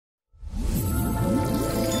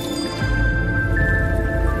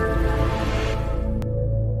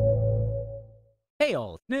Hey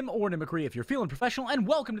all, it's Nim or Nimcry if you're feeling professional, and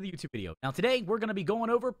welcome to the YouTube video. Now today, we're going to be going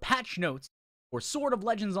over patch notes for Sword of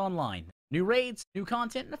Legends Online. New raids, new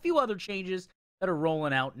content, and a few other changes that are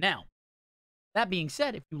rolling out now. That being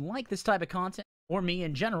said, if you like this type of content, or me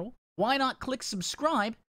in general, why not click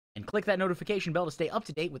subscribe and click that notification bell to stay up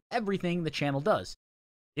to date with everything the channel does.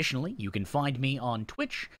 Additionally, you can find me on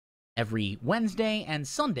Twitch every Wednesday and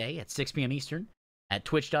Sunday at 6 p.m. Eastern at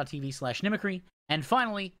twitch.tv/Nimcry. And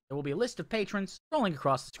finally, there will be a list of patrons scrolling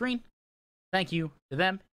across the screen. Thank you to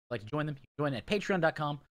them. If you'd like to join them, you can join at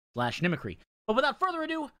patreon.com/Nimcry. But without further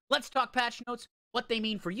ado, let's talk patch notes, what they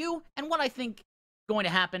mean for you, and what I think is going to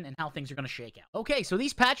happen and how things are going to shake out. Okay, so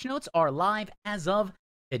these patch notes are live as of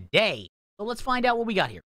today. So let's find out what we got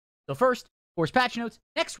here. So first, of course, patch notes,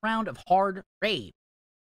 next round of hard raid.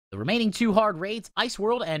 The remaining two hard raids, Ice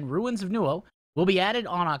World and Ruins of Nuo, will be added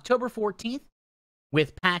on October 14th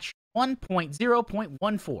with patch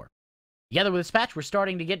 1.0.14. Together with this patch, we're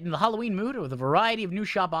starting to get into the Halloween mood with a variety of new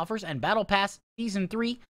shop offers and Battle Pass Season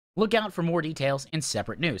 3. Look out for more details in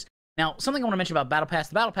separate news. Now, something I want to mention about Battle Pass,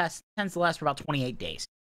 the Battle Pass tends to last for about 28 days.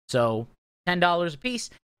 So, $10 a piece,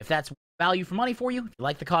 if that's value for money for you, if you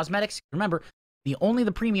like the cosmetics, remember, only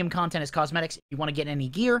the premium content is cosmetics. If you want to get any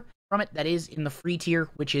gear from it, that is in the free tier,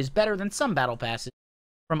 which is better than some Battle Passes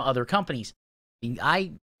from other companies.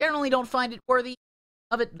 I generally don't find it worthy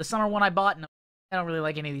of it. The summer one I bought, and I don't really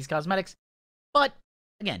like any of these cosmetics. But,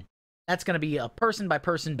 again, that's going to be a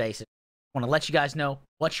person-by-person basis. I want to let you guys know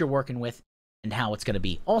what you're working with and how it's going to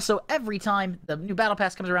be. Also, every time the new Battle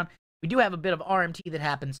Pass comes around, we do have a bit of RMT that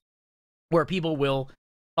happens where people will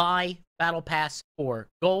buy Battle Pass for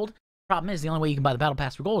gold. Problem is, the only way you can buy the Battle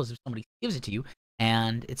Pass for gold is if somebody gives it to you,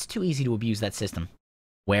 and it's too easy to abuse that system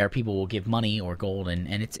where people will give money or gold, and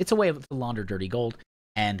it's a way to launder dirty gold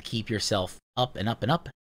and keep yourself up and up and up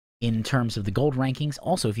in terms of the gold rankings.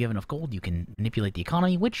 Also, if you have enough gold, you can manipulate the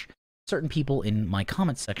economy, which certain people in my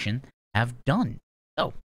comments section have done.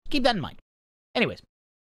 So, keep that in mind. Anyways,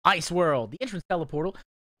 Ice World, the entrance teleportal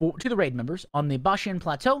to the raid members on the Bashin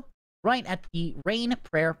Plateau, right at the Rain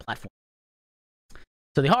Prayer platform.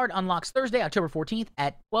 So the hard unlocks Thursday, October 14th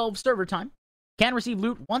at 12 server time. Can receive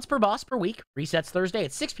loot once per boss per week. Resets Thursday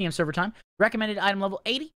at 6 p.m. server time. Recommended item level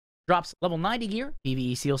 80. Drops level 90 gear,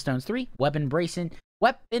 PvE Sealstones 3, Weapon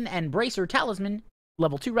and Bracer Talisman,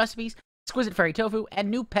 level 2 recipes, Exquisite Fairy Tofu, and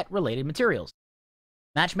new pet-related materials.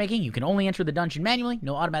 Matchmaking, you can only enter the dungeon manually.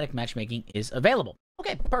 No automatic matchmaking is available.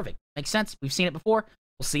 Okay, perfect. Makes sense. We've seen it before.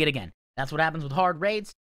 We'll see it again. That's what happens with hard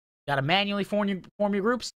raids. Got to manually form your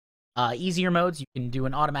groups. Easier modes, you can do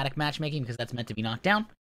an automatic matchmaking because that's meant to be knocked down.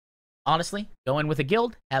 Honestly, go in with a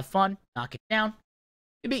guild, have fun, knock it down.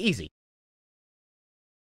 It'd be easy.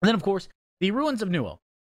 And then, of course, the Ruins of Nuo.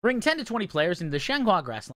 Bring 10 to 20 players into the Shanghua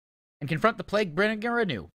grassland and confront the Plague Bringer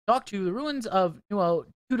anew. Talk to the Ruins of Nuo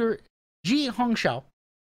tutor Ji Hongshao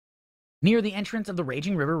near the entrance of the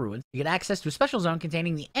Raging River Ruins to get access to a special zone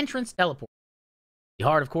containing the entrance teleport. The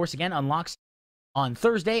Heart, of course, again, unlocks on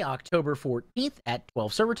Thursday, October 14th at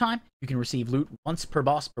 12 server time. You can receive loot once per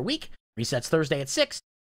boss per week. Resets Thursday at 6.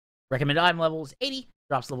 Recommended item level is 80.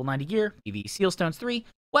 Drops level 90 gear. PvE Sealstones 3.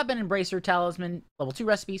 Weapon and Bracer Talisman, level 2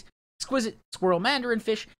 recipes, Exquisite Squirrel Mandarin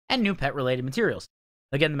Fish, and new pet-related materials.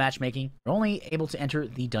 Again, the matchmaking, you're only able to enter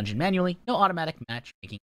the dungeon manually. No automatic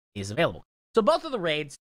matchmaking is available. So both of the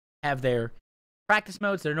raids have their practice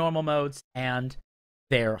modes, their normal modes, and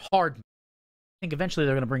their hard modes. I think eventually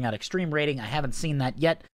they're going to bring out extreme raiding. I haven't seen that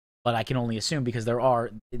yet, but I can only assume because there are,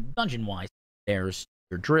 dungeon-wise, there's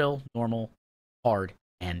your drill, normal, hard,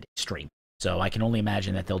 and extreme. So I can only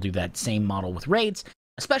imagine that they'll do that same model with raids,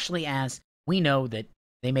 especially as we know that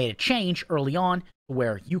they made a change early on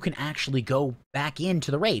where you can actually go back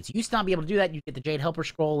into the raids. You used to not be able to do that. You get the Jade Helper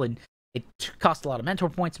Scroll, and it costs a lot of mentor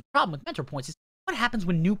points. The problem with mentor points is what happens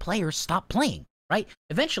when new players stop playing, right?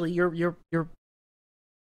 Eventually, your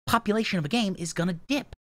population of a game is going to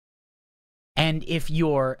dip. And if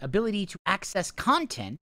your ability to access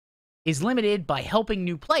content is limited by helping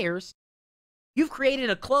new players, you've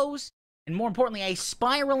created a closed and, more importantly, a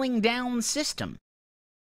spiraling down system.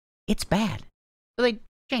 It's bad. So they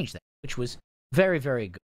changed that, which was very, very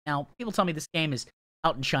good. Now, people tell me this game is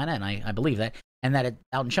out in China, and I believe that, and that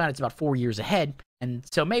out in China it's about 4 years ahead, and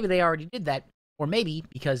so maybe they already did that, or maybe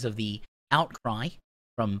because of the outcry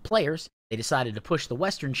from players, they decided to push the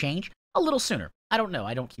Western change a little sooner. I don't know.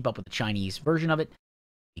 I don't keep up with the Chinese version of it,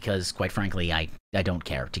 because, quite frankly, I don't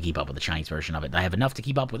care to keep up with the Chinese version of it. I have enough to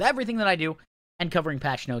keep up with everything that I do, and covering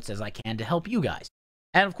patch notes as I can to help you guys.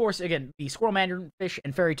 And, of course, again, the Squirrel Mandarin Fish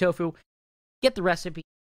and Fairy Tofu, get the recipe,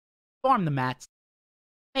 farm the mats,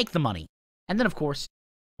 make the money. And then, of course,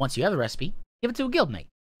 once you have the recipe, give it to a guildmate.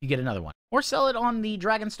 you get another one. Or sell it on the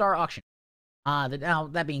Dragon Star auction. Now,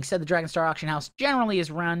 that being said, the Dragon Star auction house generally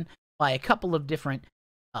is run by a couple of different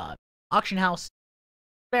auction house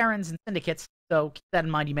barons and syndicates. So keep that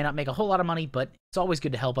in mind. You may not make a whole lot of money, but it's always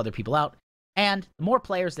good to help other people out. And the more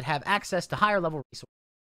players that have access to higher level resources,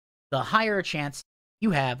 the higher a chance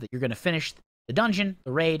you have that you're going to finish the dungeon,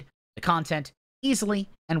 the raid, the content easily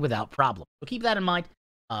and without problem. So keep that in mind.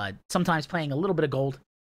 Sometimes paying a little bit of gold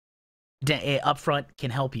up front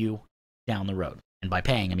can help you down the road. And by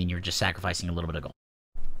paying, I mean you're just sacrificing a little bit of gold.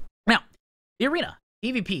 Now, the arena,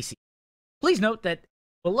 PvP season. Please note that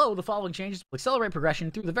below the following changes will accelerate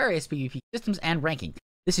progression through the various PvP systems and ranking.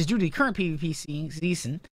 This is due to the current PvP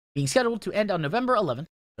season being scheduled to end on November 11th,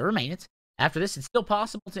 the remains. After this, it's still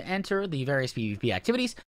possible to enter the various PvP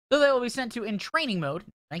activities, though they will be sent to in training mode,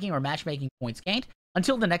 ranking or matchmaking points gained,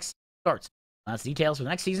 until the next starts. That's details for the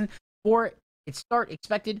next season, for its start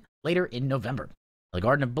expected later in November. The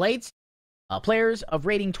Garden of Blades. Players of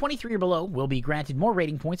rating 23 or below will be granted more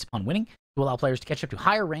rating points upon winning to allow players to catch up to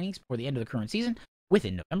higher ratings before the end of the current season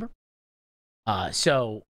within November.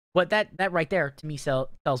 But that right there to me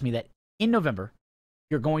tells me that in November,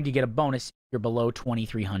 you're going to get a bonus if you're below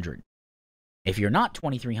 2,300. If you're not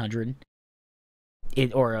 2,300, if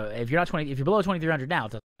you're below 2,300 now,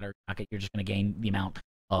 it doesn't matter. You're just going to gain the amount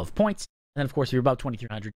of points. And then, of course, if you're above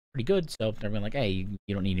 2,300, pretty good. So they're like, hey,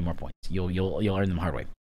 you don't need any more points. You'll earn them the hard way.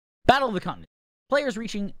 Battle of the Continent. Players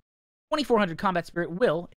reaching 2,400 combat spirit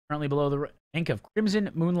will, currently below the rank of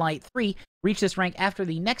Crimson Moonlight 3, reach this rank after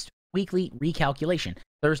the next weekly recalculation,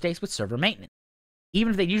 Thursdays with server maintenance,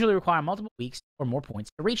 even if they usually require multiple weeks or more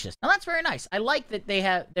points to reach this. Now that's very nice. I like that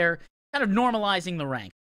they're kind of normalizing the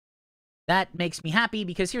rank. That makes me happy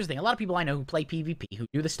because here's the thing. A lot of people I know who play PvP, who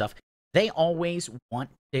do this stuff, they always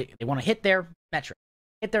want to hit their metric,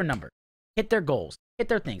 hit their number, hit their goals, hit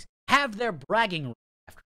their things, have their bragging.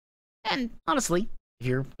 And honestly, if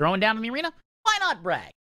you're throwing down in the arena, why not brag?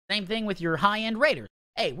 Same thing with your high-end raiders.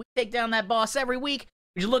 Hey, we take down that boss every week.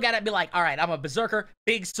 You just look at it and be like, all right, I'm a berserker,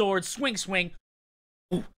 big sword, swing, swing.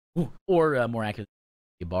 Ooh, ooh. Or more accurately,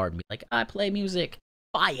 a bard and be like, I play music.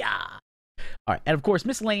 Fire. All right, and of course,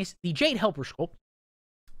 miscellaneous, the Jade Helper Scroll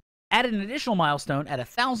added an additional milestone at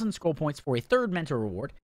 1,000 scroll points for a third mentor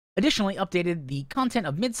reward. Additionally, updated the content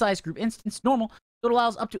of mid-sized group instance normal, so it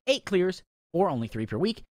allows up to 8 clears, or only 3 per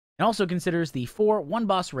week. And also considers the 4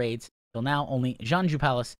 one-boss raids, till now only Janju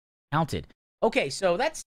Palace counted. Okay, so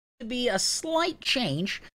that's to be a slight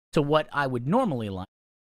change to what I would normally like,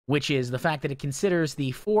 which is the fact that it considers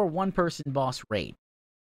the 4 one-person boss raid.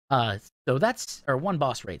 So that's, or one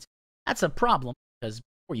boss raids. That's a problem, because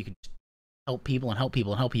before you could just help people and help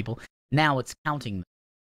people and help people. Now it's counting them.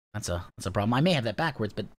 That's a problem. I may have that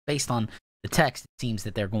backwards, but based on the text, it seems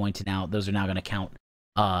that they're going to now, those are now going to count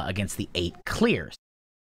against the 8 clears.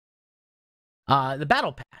 The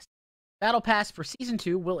Battle Pass. Battle Pass for Season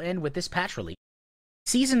 2 will end with this patch release.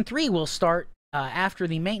 Season 3 will start after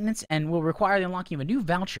the maintenance and will require the unlocking of a new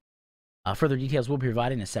voucher. Further details will be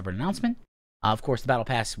provided in a separate announcement. Of course, the Battle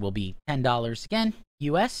Pass will be $10 again,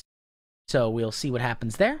 US. So we'll see what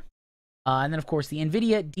happens there. And then, of course, the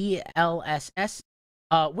NVIDIA DLSS.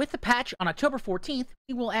 With the patch on October 14th,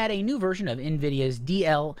 we will add a new version of NVIDIA's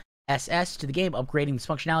DLSS to the game, upgrading this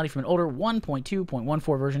functionality from an older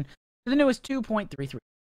 1.2.14 version to the newest 2.33.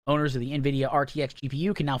 Owners of the NVIDIA RTX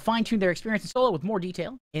GPU can now fine-tune their experience in solo with more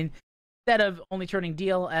detail. Instead of only turning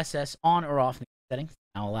DLSS on or off in the settings,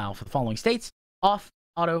 now allow for the following states: off,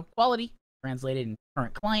 auto, quality, translated in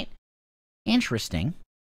current client. Interesting.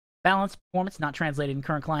 Balance, performance, not translated in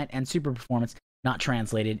current client, and super performance, not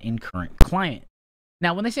translated in current client.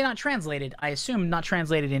 Now, when they say not translated, I assume not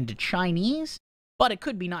translated into Chinese, but it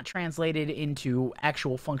could be not translated into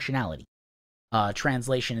actual functionality.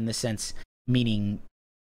 Translation in this sense, meaning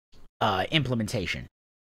implementation.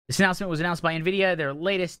 This announcement was announced by NVIDIA, their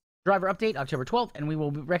latest driver update, October 12th, and we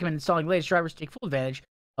will recommend installing the latest drivers to take full advantage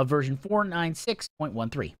of version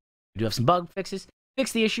 496.13. We do have some bug fixes.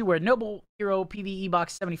 Fix the issue where Noble Hero PvE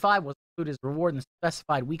Box 75 was included as a reward in the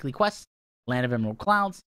specified weekly quests, Land of Emerald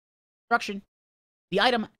Clouds, Destruction. The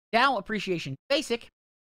item Tau Appreciation Basic,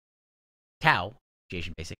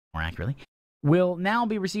 more accurately, will now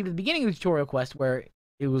be received at the beginning of the tutorial quest, where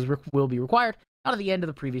it will be required, not at the end of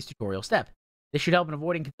the previous tutorial step. This should help in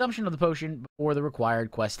avoiding consumption of the potion before the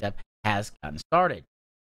required quest step has gotten started.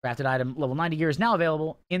 Crafted item level 90 gear is now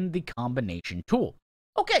available in the combination tool.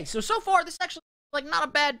 Okay, so far this is actually like not a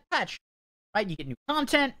bad patch, right? You get new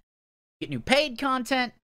content, you get new paid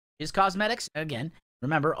content, is cosmetics. Again,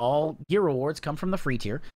 remember, all gear rewards come from the free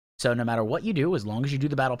tier, so no matter what you do, as long as you do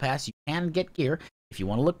the battle pass, you can get gear. If you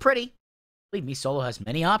want to look pretty, believe me, solo has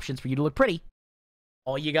many options for you to look pretty.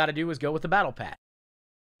 all you got to do is go with the Battle Pass.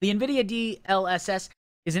 The NVIDIA DLSS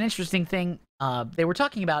is an interesting thing. They were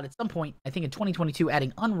talking about at some point, I think in 2022,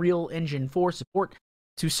 adding Unreal Engine 4 support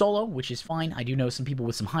to Solo, which is fine. I do know some people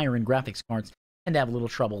with some higher-end graphics cards tend to have a little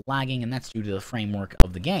trouble lagging, and that's due to the framework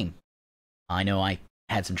of the game. I know I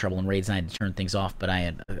had some trouble in raids, and I had to turn things off, but I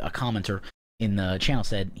had a commenter in the channel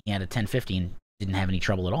said he had a 1050 and didn't have any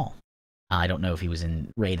trouble at all. I don't know if he was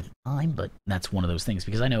in raid at the time, but that's one of those things,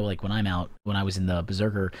 because I know, like, when I was in the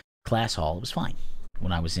Berserker class hall, it was fine.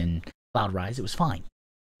 When I was in Cloud Rise, it was fine.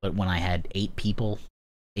 But when I had 8 people,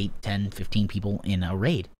 8, 10, 15 people in a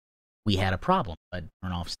raid, we had a problem. I'd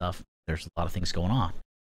turn off stuff. There's a lot of things going on.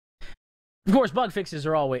 Of course, bug fixes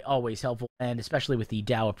are always helpful, and especially with the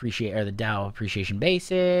DAO Appreciation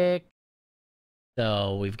Basic.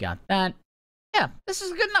 So we've got that. Yeah, this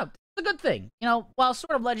is a good note. It's a good thing. You know, while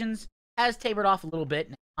Sword of Legends has tapered off a little bit,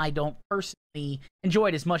 and I don't personally enjoy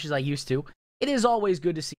it as much as I used to, it is always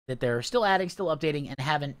good to see that they're still adding, still updating, and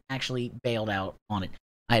haven't actually bailed out on it.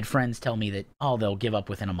 I had friends tell me that, oh, they'll give up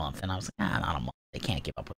within a month, and I was like, not a month. They can't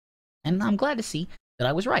give up with it. And I'm glad to see that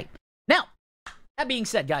I was right. Now, that being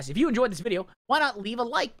said, guys, if you enjoyed this video, why not leave a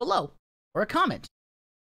like below or a comment?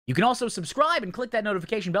 You can also subscribe and click that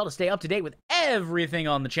notification bell to stay up to date with everything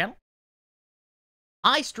on the channel.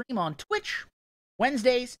 I stream on Twitch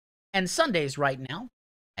Wednesdays and Sundays right now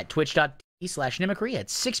at twitch.tv/Nimcry at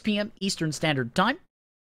 6 p.m. Eastern Standard Time.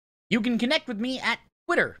 You can connect with me at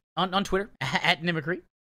Twitter, on Twitter, at Nimcry.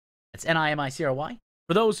 That's Nimicry.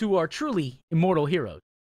 For those who are truly immortal heroes,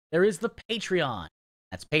 there is the Patreon.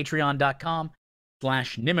 That's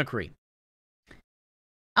patreon.com/Nimcry.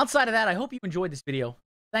 Outside of that, I hope you enjoyed this video.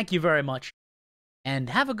 Thank you very much, and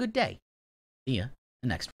have a good day. See ya in the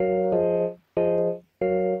next one.